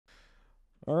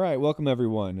All right, welcome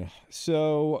everyone.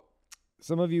 So,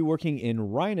 some of you working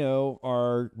in Rhino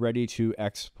are ready to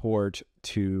export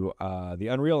to the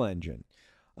Unreal Engine.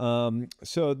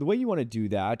 So, the way you want to do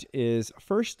that is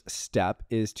first step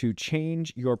is to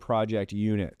change your project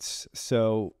units.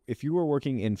 So, if you were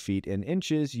working in feet and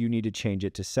inches, you need to change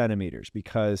it to centimeters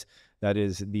because that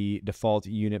is the default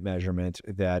unit measurement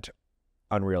that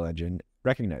Unreal Engine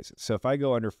recognizes. So, if I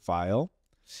go under File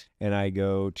and I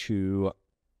go to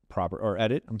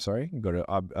edit, I'm sorry, go to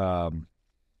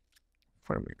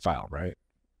file, right?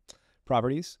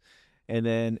 Properties, and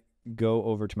then go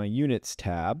over to my units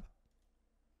tab.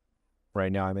 Right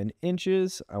now I'm in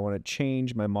inches. I want to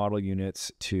change my model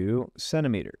units to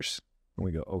centimeters. And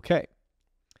we go okay.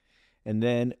 And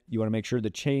then you want to make sure to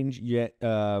change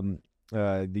the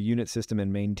unit system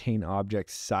and maintain object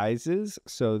sizes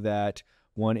so that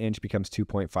 1 inch becomes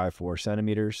 2.54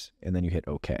 centimeters, and then you hit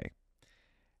okay.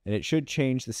 And it should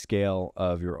change the scale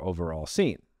of your overall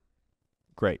scene.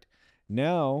 Great.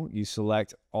 Now you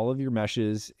select all of your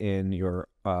meshes in your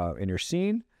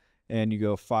scene, and you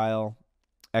go File,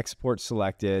 Export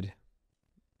Selected,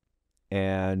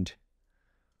 and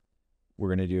we're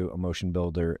going to do a Motion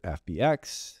Builder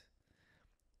FBX,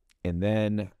 and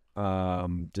then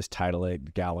just title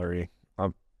it Gallery.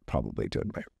 I'm probably doing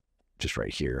my just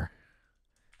right here,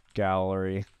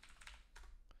 Gallery.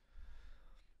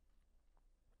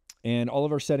 And all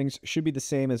of our settings should be the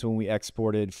same as when we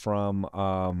exported from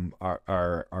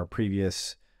our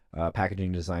previous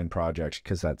packaging design project,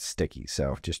 because that's sticky.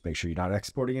 So just make sure you're not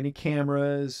exporting any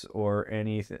cameras or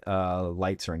any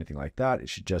lights or anything like that. It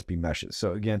should just be meshes.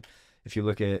 So again, if you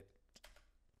look at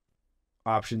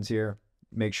options here,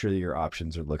 make sure that your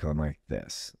options are looking like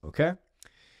this, okay?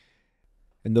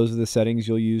 And those are the settings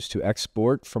you'll use to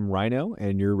export from Rhino,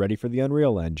 and you're ready for the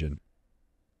Unreal Engine.